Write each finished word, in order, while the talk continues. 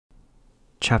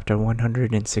Chapter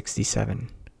 167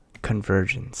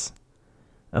 Convergence.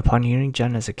 Upon hearing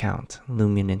Jenna's account,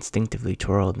 Lumian instinctively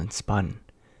twirled and spun,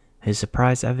 his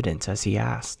surprise evident as he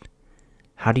asked,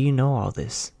 "How do you know all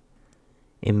this?"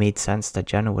 It made sense that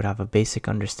Jenna would have a basic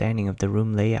understanding of the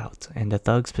room layout and the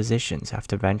thugs' positions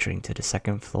after venturing to the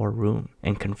second floor room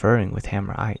and conferring with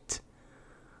Knyte.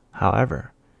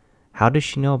 However, how does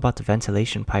she know about the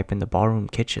ventilation pipe in the ballroom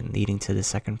kitchen leading to the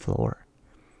second floor?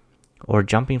 Or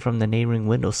jumping from the neighboring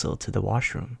windowsill to the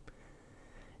washroom?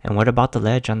 And what about the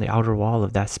ledge on the outer wall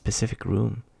of that specific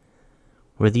room?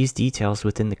 Were these details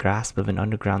within the grasp of an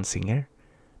underground singer,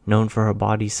 known for her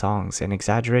bawdy songs and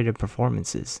exaggerated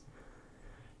performances?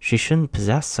 She shouldn't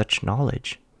possess such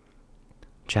knowledge.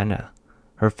 Jenna,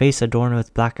 her face adorned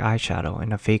with black eyeshadow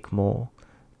and a fake mole,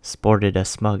 sported a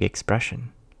smug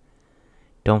expression.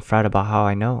 "Don't fret about how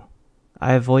I know.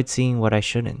 I avoid seeing what I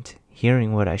shouldn't,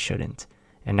 hearing what I shouldn't,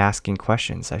 and asking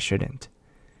questions I shouldn't,"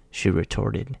 she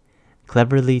retorted,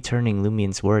 cleverly turning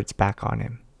Lumian's words back on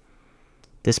him.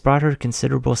 This brought her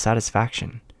considerable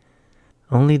satisfaction.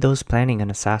 Only those planning an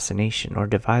assassination or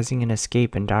devising an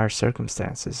escape in dire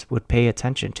circumstances would pay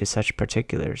attention to such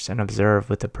particulars and observe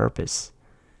with a purpose.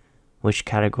 Which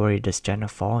category does Jenna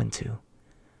fall into?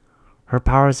 Her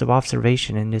powers of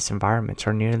observation in this environment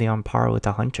are nearly on par with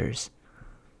a hunter's.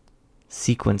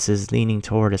 Sequences leaning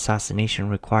toward assassination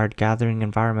required gathering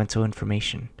environmental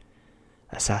information.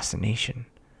 Assassination.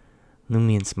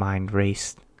 Lumian's mind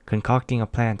raced, concocting a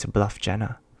plan to bluff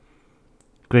Jenna.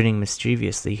 Grinning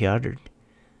mischievously, he uttered,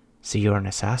 "So you're an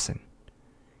assassin."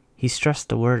 He stressed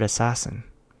the word assassin.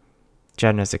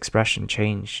 Jenna's expression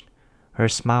changed, her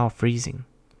smile freezing.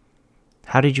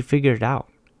 "How did you figure it out?"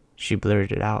 she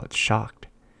blurted out, shocked.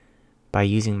 "By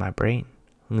using my brain,"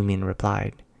 Lumian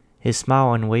replied, his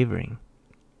smile unwavering.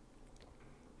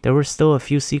 There were still a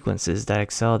few sequences that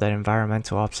excelled at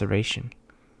environmental observation.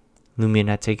 Lumian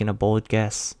had taken a bold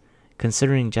guess,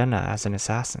 considering Jenna as an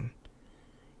assassin.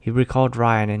 He recalled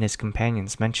Ryan and his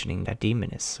companions mentioning that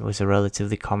Demoness was a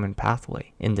relatively common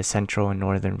pathway in the central and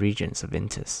northern regions of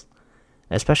Intis,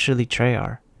 especially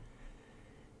Treyarch.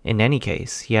 In any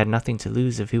case, he had nothing to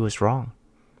lose if he was wrong.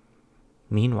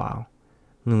 Meanwhile,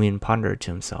 Lumian pondered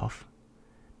to himself,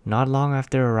 "Not long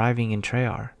after arriving in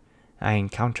Treyarch, I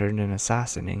encountered an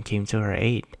assassin and came to her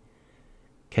aid.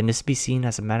 Can this be seen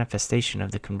as a manifestation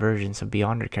of the convergence of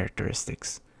Beyonder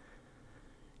characteristics?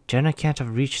 Jenna can't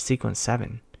have reached sequence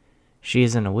 7. She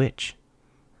isn't a witch.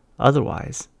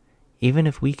 Otherwise, even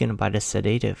if weakened by the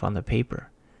sedative on the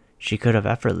paper, she could have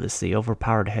effortlessly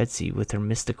overpowered Headsey with her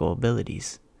mystical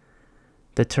abilities.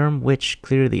 The term witch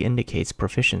clearly indicates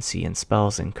proficiency in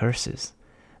spells and curses,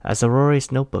 as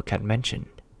Aurore's notebook had mentioned.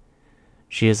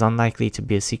 She is unlikely to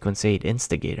be a sequence 8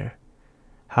 instigator.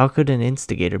 How could an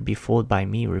instigator be fooled by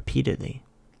me repeatedly?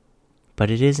 But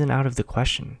it isn't out of the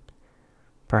question.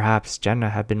 Perhaps Jenna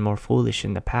had been more foolish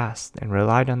in the past and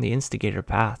relied on the instigator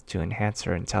path to enhance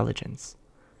her intelligence.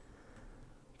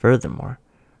 Furthermore,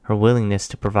 her willingness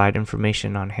to provide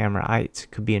information on Knyte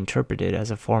could be interpreted as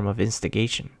a form of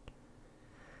instigation.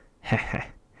 Heh.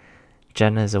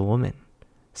 Jenna is a woman,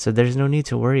 so there's no need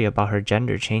to worry about her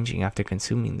gender changing after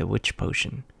consuming the witch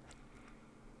potion.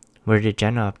 Where did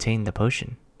Jenna obtain the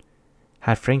potion?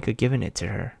 Had Franka given it to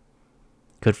her?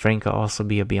 Could Franka also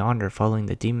be a Beyonder following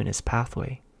the Demoness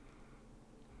pathway?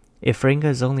 If Franka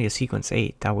is only a sequence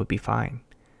 8, that would be fine.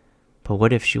 But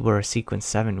what if she were a sequence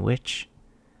 7 witch?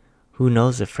 Who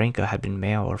knows if Franka had been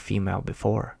male or female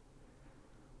before?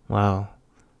 Well,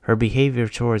 her behavior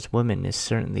towards women is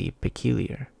certainly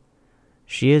peculiar.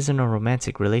 She is in a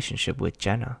romantic relationship with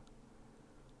Jenna.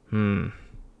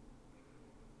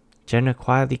 Jenna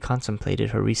quietly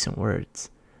contemplated her recent words,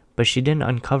 but she didn't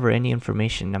uncover any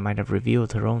information that might have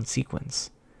revealed her own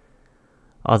sequence.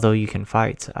 Although you can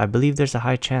fight, I believe there's a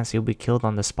high chance you'll be killed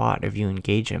on the spot if you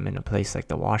engage him in a place like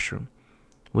the washroom,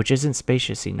 which isn't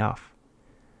spacious enough.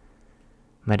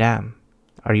 Madame,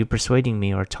 are you persuading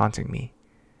me or taunting me?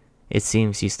 It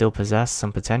seems you still possess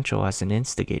some potential as an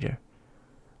instigator.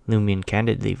 Lumian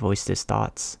candidly voiced his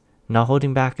thoughts, not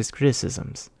holding back his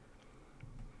criticisms.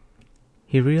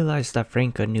 He realized that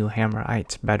Franka knew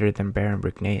Knyte better than Baron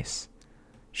Bricknace.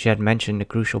 She had mentioned the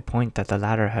crucial point that the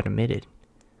latter had omitted.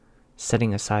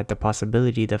 Setting aside the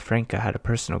possibility that Franka had a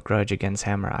personal grudge against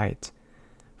Knyte,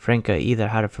 Franka either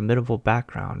had a formidable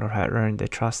background or had earned the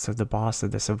trust of the boss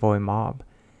of the Savoy mob,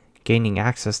 gaining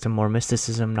access to more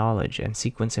mysticism knowledge and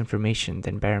sequence information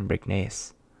than Baron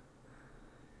Bricknace.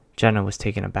 Jenna was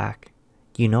taken aback.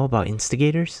 "You know about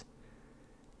instigators?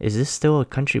 Is this still a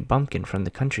country bumpkin from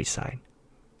the countryside?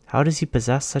 How does he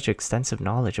possess such extensive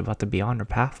knowledge about the Beyonder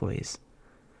pathways?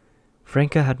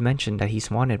 Franca had mentioned that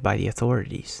he's wanted by the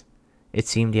authorities. It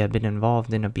seemed he had been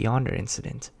involved in a Beyonder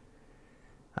incident.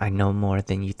 I know more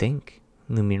than you think,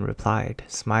 Lumian replied,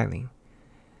 smiling.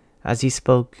 As he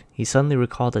spoke, he suddenly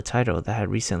recalled a title that had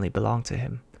recently belonged to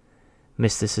him,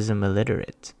 Mysticism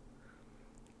Illiterate.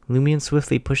 Lumian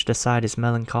swiftly pushed aside his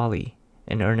melancholy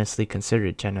and earnestly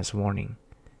considered Jenna's warning.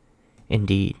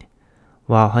 Indeed,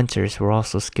 while hunters were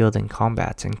also skilled in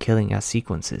combat and killing as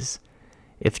sequences,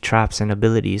 if traps and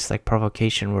abilities like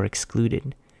provocation were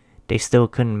excluded, they still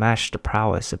couldn't match the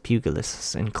prowess of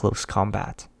pugilists in close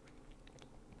combat.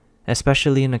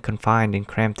 Especially in a confined and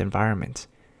cramped environment,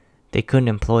 they couldn't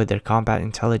employ their combat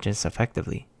intelligence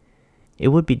effectively. It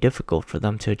would be difficult for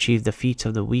them to achieve the feats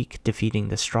of the weak defeating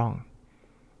the strong.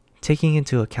 Taking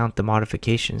into account the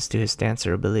modifications to his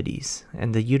dancer abilities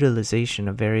and the utilization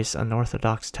of various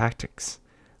unorthodox tactics,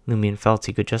 Lumian felt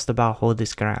he could just about hold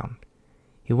his ground.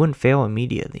 He wouldn't fail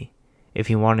immediately. If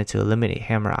he wanted to eliminate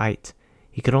Knyte,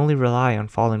 he could only rely on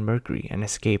fallen Mercury and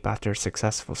escape after a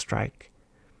successful strike.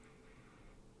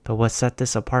 But what set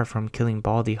this apart from killing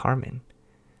Baldy Harmon?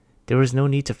 There was no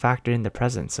need to factor in the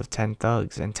presence of 10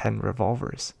 thugs and 10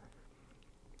 revolvers.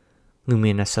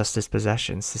 Lumian assessed his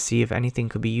possessions to see if anything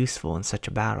could be useful in such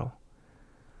a battle.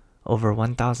 Over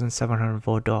 1,700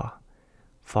 Vaudois,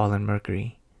 fallen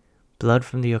Mercury, blood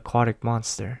from the aquatic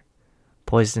monster,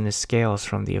 poisonous scales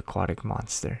from the aquatic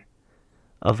monster,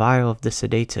 a vial of the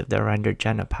sedative that rendered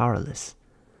Jenna powerless,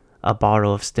 a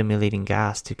bottle of stimulating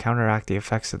gas to counteract the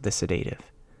effects of the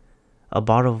sedative, a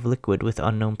bottle of liquid with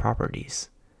unknown properties,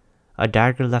 a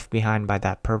dagger left behind by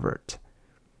that pervert,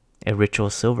 a ritual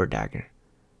silver dagger,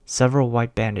 several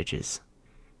white bandages.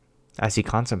 As he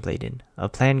contemplated, a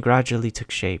plan gradually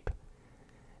took shape.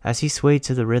 As he swayed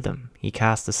to the rhythm, he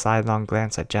cast a sidelong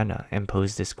glance at Jenna and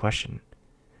posed this question.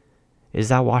 Is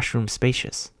that washroom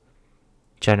spacious?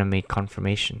 Jenna made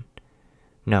confirmation.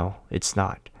 No, it's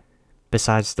not.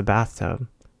 Besides the bathtub,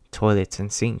 toilets,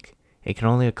 and sink, it can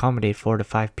only accommodate 4 to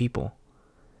 5 people.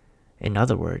 In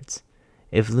other words,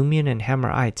 if Lumian and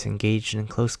Knyte engaged in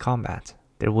close combat,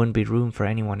 there wouldn't be room for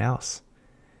anyone else.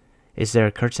 Is there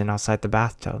a curtain outside the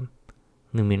bathtub?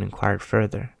 Lumian inquired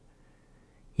further.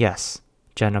 Yes,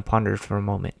 Jenna pondered for a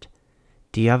moment.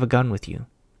 Do you have a gun with you?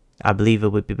 I believe it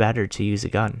would be better to use a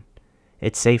gun.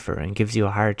 It's safer and gives you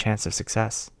a higher chance of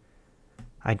success.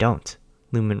 I don't,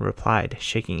 Lumian replied,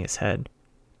 shaking his head.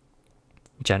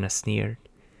 Jenna sneered.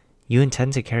 You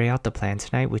intend to carry out the plan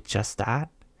tonight with just that?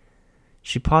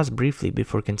 She paused briefly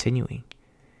before continuing.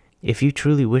 If you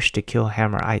truly wish to kill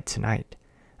Knyte tonight,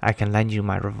 I can lend you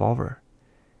my revolver.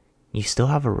 You still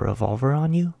have a revolver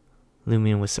on you?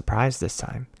 Lumian was surprised this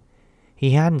time.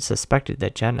 He hadn't suspected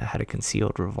that Jenna had a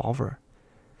concealed revolver.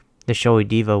 The showy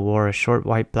diva wore a short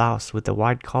white blouse with a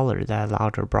wide collar that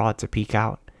allowed her bra to peek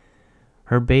out.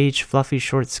 Her beige, fluffy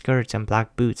short skirt and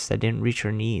black boots that didn't reach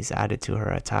her knees added to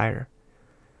her attire.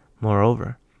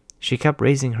 Moreover, she kept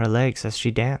raising her legs as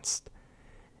she danced.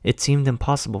 It seemed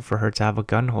impossible for her to have a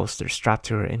gun holster strapped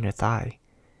to her inner thigh.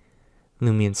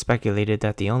 Lumian speculated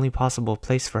that the only possible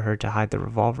place for her to hide the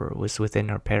revolver was within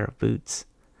her pair of boots.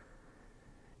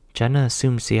 Jenna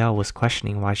assumed Ciel was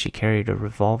questioning why she carried a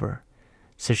revolver,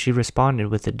 so she responded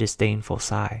with a disdainful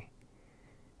sigh.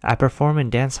 I perform in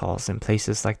dance halls in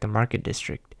places like the Market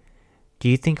District. Do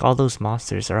you think all those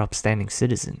monsters are upstanding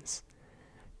citizens?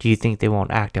 Do you think they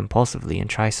won't act impulsively and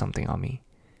try something on me?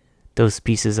 Those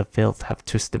pieces of filth have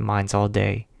twisted minds all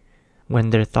day.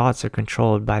 When their thoughts are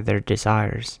controlled by their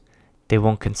desires, they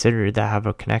won't consider that I have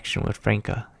a connection with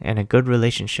Franca and a good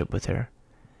relationship with her.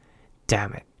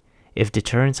 Damn it. If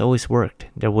deterrence always worked,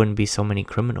 there wouldn't be so many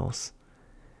criminals.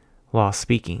 While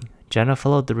speaking, Jenna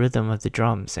followed the rhythm of the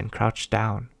drums and crouched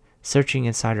down, searching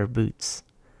inside her boots.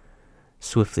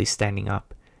 Swiftly standing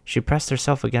up, she pressed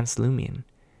herself against Lumian.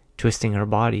 Twisting her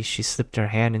body, she slipped her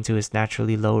hand into his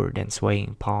naturally lowered and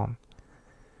swaying palm.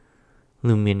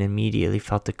 Lumian immediately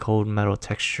felt the cold metal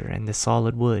texture and the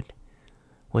solid wood.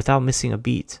 Without missing a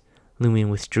beat, Lumian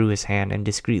withdrew his hand and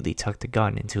discreetly tucked the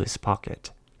gun into his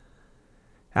pocket.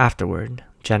 Afterward,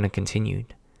 Jenna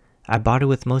continued, I bought it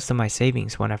with most of my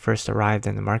savings when I first arrived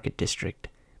in the Market District,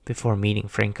 before meeting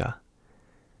Franca.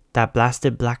 That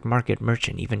blasted black market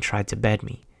merchant even tried to bed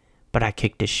me, but I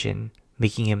kicked his shin,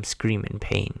 making him scream in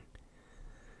pain.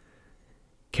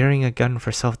 Carrying a gun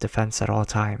for self-defense at all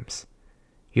times.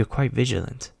 You're quite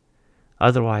vigilant.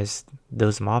 Otherwise,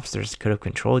 those mobsters could have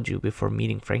controlled you before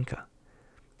meeting Franca.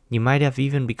 You might have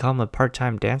even become a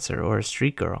part-time dancer or a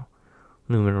street girl,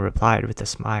 Lumian replied with a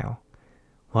smile.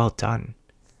 Well done.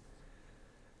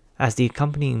 As the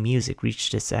accompanying music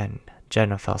reached its end,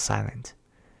 Jenna fell silent.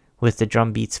 With the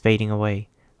drum beats fading away,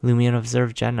 Lumian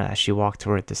observed Jenna as she walked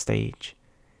toward the stage.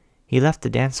 He left the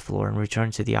dance floor and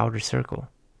returned to the outer circle.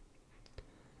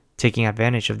 Taking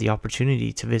advantage of the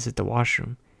opportunity to visit the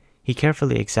washroom, he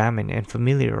carefully examined and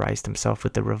familiarized himself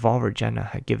with the revolver Jenna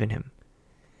had given him.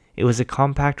 It was a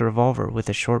compact revolver with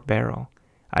a short barrel,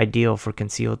 ideal for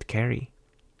concealed carry.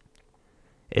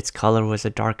 Its color was a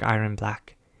dark iron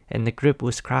black, and the grip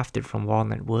was crafted from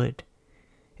walnut wood.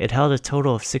 It held a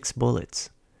total of 6 bullets.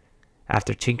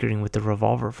 After tinkering with the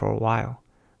revolver for a while,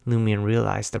 Lumian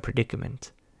realized the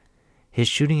predicament. His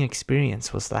shooting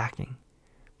experience was lacking.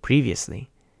 Previously,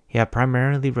 he had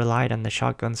primarily relied on the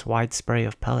shotgun's wide spray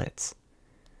of pellets.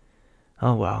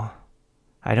 Oh well,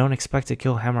 I don't expect to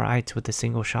kill hmmm with a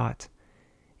single shot.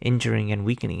 Injuring and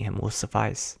weakening him will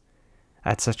suffice.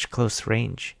 At such close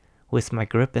range, with my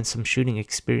grip and some shooting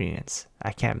experience,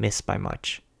 I can't miss by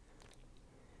much.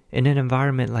 In an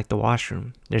environment like the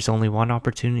washroom, there's only one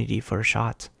opportunity for a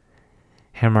shot.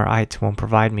 hmmm won't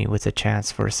provide me with a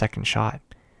chance for a second shot.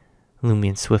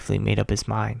 Lumian swiftly made up his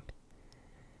mind.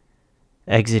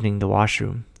 Exiting the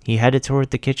washroom, he headed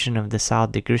toward the kitchen of the salle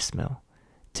de gristmill,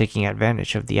 taking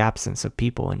advantage of the absence of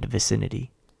people in the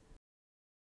vicinity.